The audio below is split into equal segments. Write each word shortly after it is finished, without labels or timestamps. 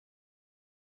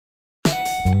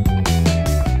And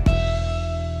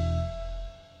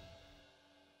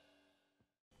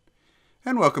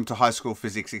welcome to High School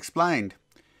Physics Explained.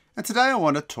 And today I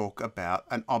want to talk about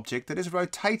an object that is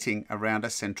rotating around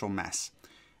a central mass.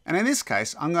 And in this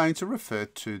case, I'm going to refer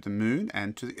to the Moon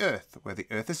and to the Earth, where the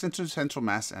Earth is into central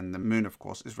mass and the Moon, of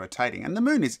course, is rotating. And the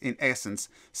Moon is, in essence,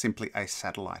 simply a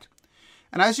satellite.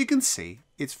 And as you can see,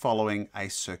 it's following a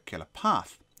circular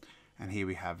path. And here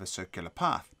we have a circular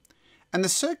path. And the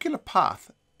circular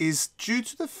path is due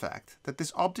to the fact that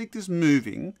this object is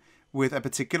moving with a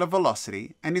particular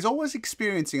velocity and is always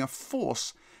experiencing a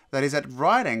force that is at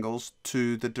right angles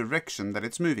to the direction that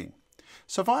it's moving.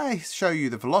 So if I show you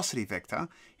the velocity vector,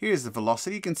 here's the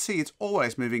velocity. You can see it's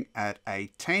always moving at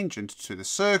a tangent to the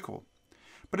circle,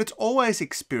 but it's always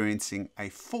experiencing a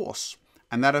force,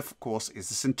 and that of course is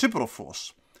the centripetal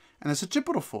force. And the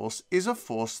centripetal force is a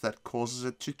force that causes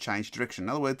it to change direction. In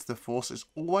other words, the force is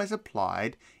always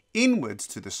applied inwards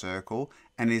to the circle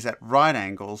and is at right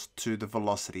angles to the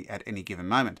velocity at any given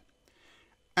moment.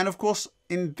 And of course,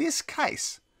 in this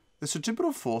case, the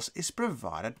centripetal force is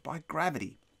provided by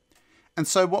gravity. And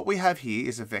so what we have here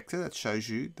is a vector that shows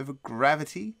you the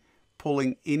gravity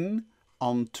pulling in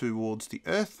on towards the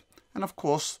Earth. And of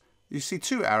course, you see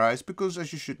two arrows because,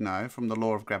 as you should know from the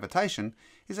law of gravitation,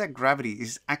 is that gravity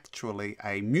is actually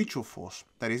a mutual force.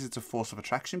 That is, it's a force of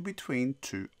attraction between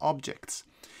two objects.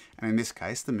 And in this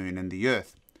case, the Moon and the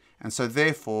Earth. And so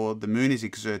therefore, the Moon is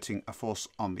exerting a force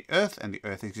on the Earth and the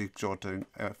Earth is exerting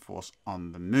a force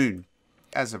on the Moon.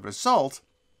 As a result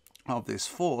of this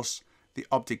force, the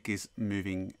object is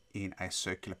moving in a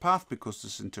circular path because the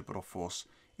centripetal force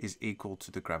is equal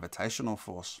to the gravitational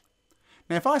force.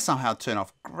 Now, if I somehow turn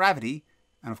off gravity,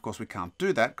 and of course we can't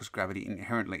do that because gravity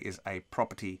inherently is a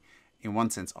property in one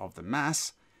sense of the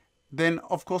mass, then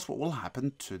of course what will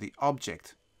happen to the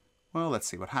object? Well, let's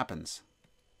see what happens.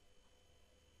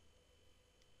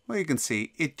 Well, you can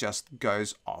see it just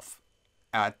goes off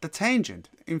at the tangent.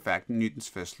 In fact, Newton's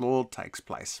first law takes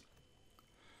place.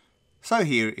 So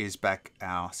here is back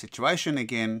our situation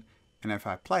again. And if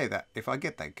I play that, if I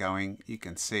get that going, you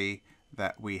can see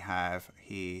that we have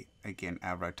here again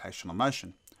our rotational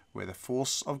motion, where the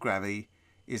force of gravity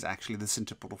is actually the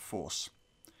centripetal force.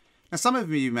 Now, some of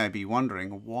you may be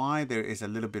wondering why there is a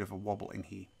little bit of a wobble in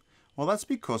here. Well, that's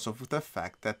because of the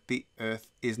fact that the Earth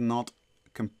is not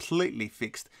completely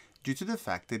fixed due to the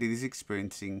fact that it is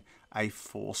experiencing a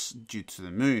force due to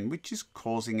the Moon, which is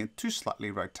causing it to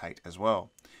slightly rotate as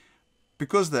well.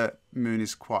 Because the Moon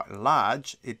is quite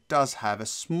large, it does have a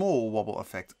small wobble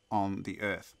effect on the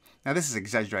Earth. Now, this is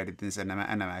exaggerated in this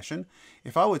animation.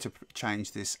 If I were to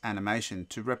change this animation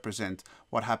to represent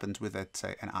what happens with, let's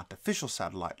say, an artificial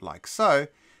satellite like so,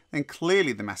 then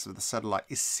clearly the mass of the satellite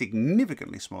is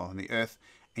significantly smaller than the Earth,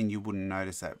 and you wouldn't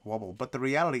notice that wobble. But the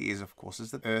reality is, of course,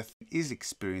 is that Earth is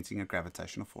experiencing a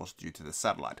gravitational force due to the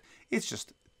satellite. It's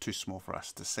just too small for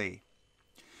us to see.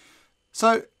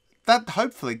 So that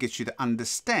hopefully gets you to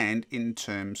understand in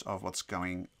terms of what's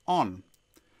going on.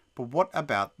 But what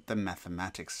about the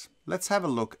mathematics? Let's have a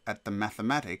look at the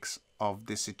mathematics of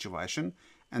this situation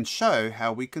and show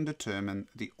how we can determine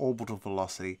the orbital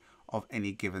velocity of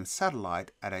any given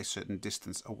satellite at a certain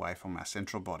distance away from our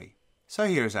central body. So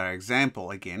here is our example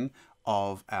again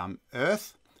of our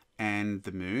Earth and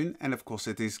the Moon, and of course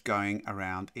it is going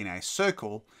around in a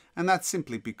circle, and that's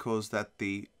simply because that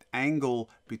the angle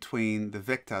between the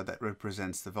vector that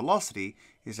represents the velocity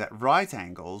is at right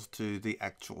angles to the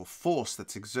actual force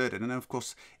that's exerted, and of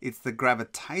course it's the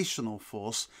gravitational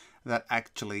force that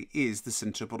actually is the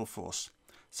centripetal force.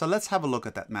 So let's have a look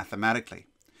at that mathematically.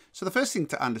 So the first thing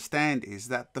to understand is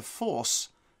that the force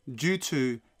due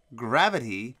to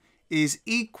gravity is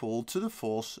equal to the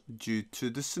force due to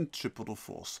the centripetal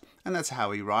force. And that's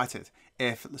how we write it.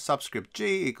 F subscript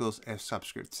G equals F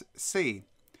subscript C.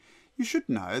 You should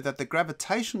know that the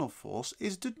gravitational force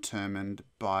is determined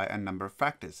by a number of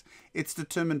factors. It's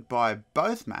determined by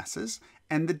both masses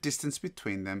and the distance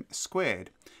between them squared.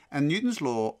 And Newton's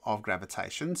law of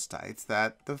gravitation states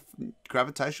that the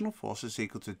gravitational force is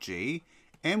equal to G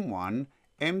m1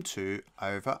 m2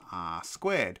 over r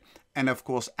squared. And of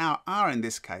course our r in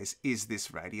this case is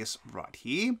this radius right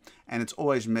here, and it's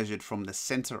always measured from the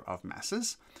center of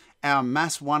masses. Our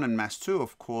mass 1 and mass 2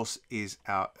 of course is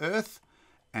our Earth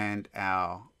and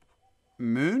our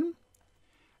Moon,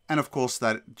 and of course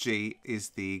that G is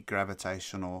the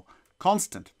gravitational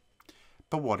constant.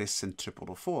 But what is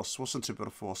centripetal force? Well,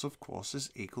 centripetal force of course is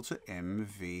equal to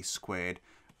mv squared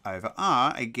over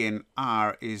r. Again,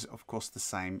 r is of course the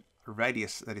same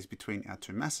radius that is between our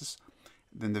two masses.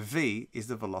 Then the v is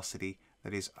the velocity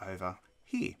that is over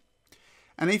here.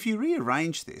 And if you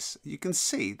rearrange this, you can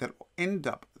see that end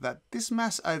up that this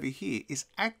mass over here is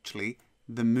actually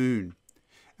the moon.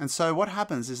 And so what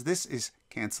happens is this is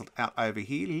cancelled out over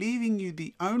here, leaving you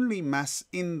the only mass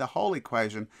in the whole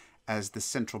equation as the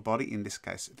central body, in this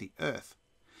case, the Earth.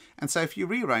 And so if you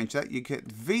rearrange that, you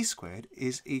get V squared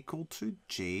is equal to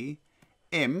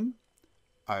Gm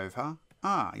over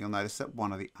R. You'll notice that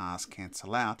one of the R's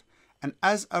cancel out. And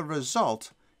as a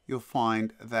result, you'll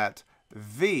find that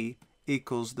V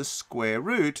equals the square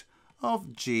root of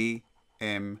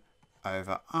Gm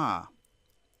over R.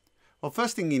 Well,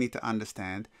 first thing you need to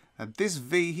understand that this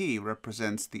V here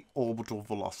represents the orbital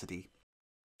velocity.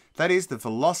 That is the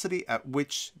velocity at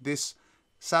which this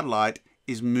satellite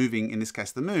is moving, in this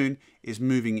case the moon, is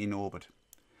moving in orbit.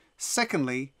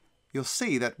 Secondly, you'll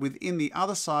see that within the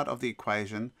other side of the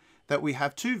equation that we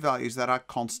have two values that are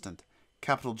constant,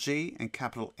 capital G and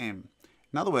capital M.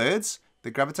 In other words,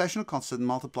 the gravitational constant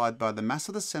multiplied by the mass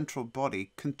of the central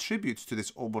body contributes to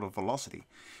this orbital velocity.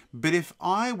 But if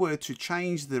I were to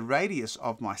change the radius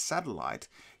of my satellite,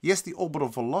 yes, the orbital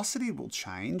velocity will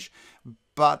change,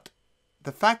 but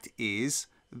the fact is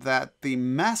that the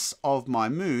mass of my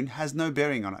moon has no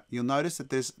bearing on it. You'll notice that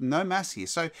there's no mass here.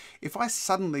 So if I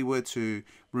suddenly were to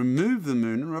remove the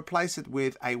moon and replace it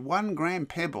with a 1 gram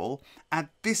pebble at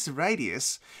this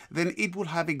radius, then it will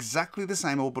have exactly the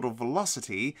same orbital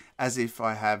velocity as if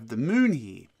I have the moon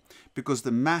here, because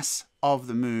the mass of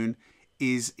the moon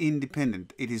is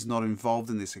independent. It is not involved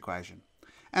in this equation.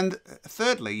 And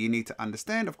thirdly, you need to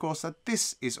understand, of course, that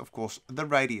this is, of course, the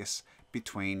radius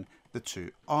between the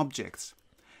two objects.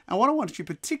 And what I want you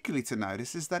particularly to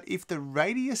notice is that if the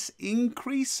radius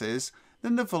increases,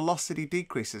 then the velocity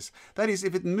decreases. That is,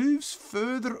 if it moves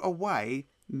further away,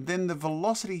 then the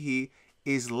velocity here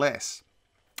is less.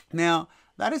 Now,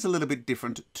 that is a little bit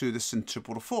different to the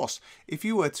centripetal force. If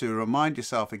you were to remind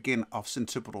yourself again of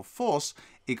centripetal force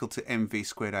equal to mv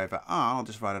squared over r, I'll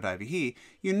just write it over here,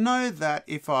 you know that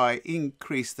if I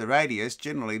increase the radius,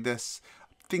 generally this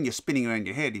thing you're spinning around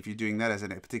your head, if you're doing that as a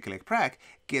particular crack,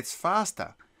 gets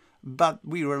faster. But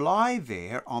we rely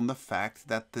there on the fact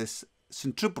that this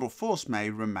centripetal force may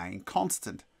remain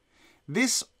constant.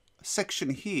 This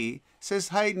section here says,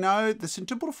 hey, no, the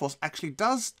centripetal force actually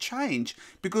does change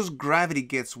because gravity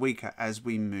gets weaker as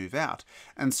we move out.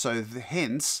 And so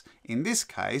hence, in this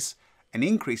case, an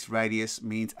increased radius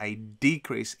means a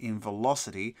decrease in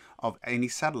velocity of any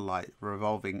satellite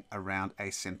revolving around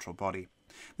a central body.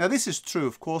 Now this is true,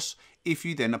 of course, if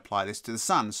you then apply this to the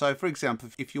sun. So for example,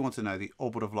 if you want to know the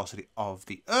orbital velocity of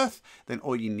the Earth, then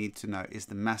all you need to know is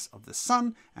the mass of the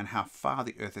sun and how far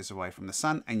the Earth is away from the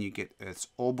sun, and you get Earth's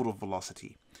orbital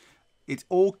velocity. It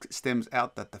all stems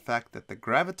out that the fact that the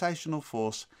gravitational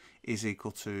force is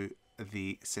equal to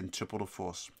the centripetal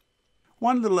force.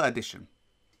 One little addition.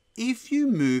 If you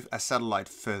move a satellite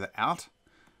further out,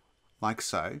 like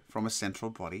so, from a central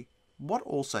body, what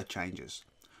also changes?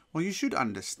 Well, you should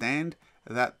understand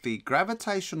that the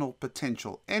gravitational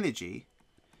potential energy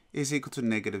is equal to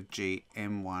negative g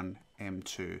m1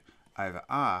 m2 over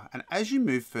r. And as you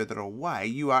move further away,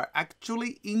 you are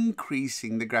actually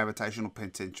increasing the gravitational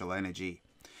potential energy.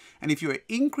 And if you are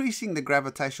increasing the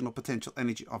gravitational potential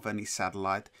energy of any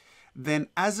satellite, then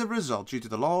as a result, due to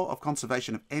the law of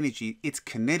conservation of energy, its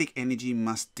kinetic energy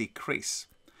must decrease.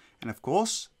 And of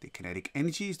course, the kinetic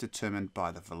energy is determined by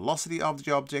the velocity of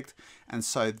the object, and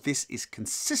so this is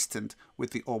consistent with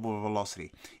the orbital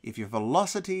velocity. If your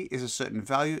velocity is a certain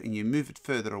value and you move it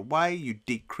further away, you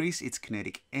decrease its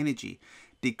kinetic energy.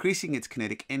 Decreasing its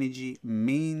kinetic energy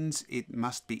means it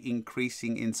must be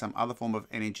increasing in some other form of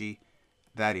energy,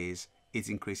 that is, it's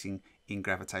increasing in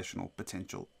gravitational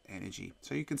potential energy.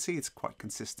 So you can see it's quite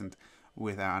consistent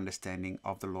with our understanding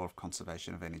of the law of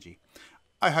conservation of energy.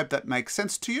 I hope that makes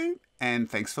sense to you, and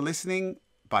thanks for listening.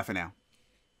 Bye for now.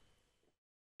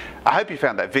 I hope you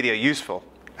found that video useful.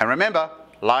 And remember,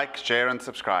 like, share and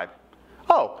subscribe.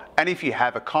 Oh, and if you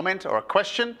have a comment or a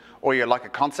question, or you'd like a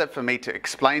concept for me to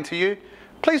explain to you,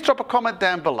 please drop a comment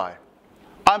down below.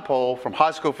 I'm Paul from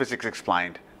High School Physics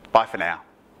Explained. Bye for now.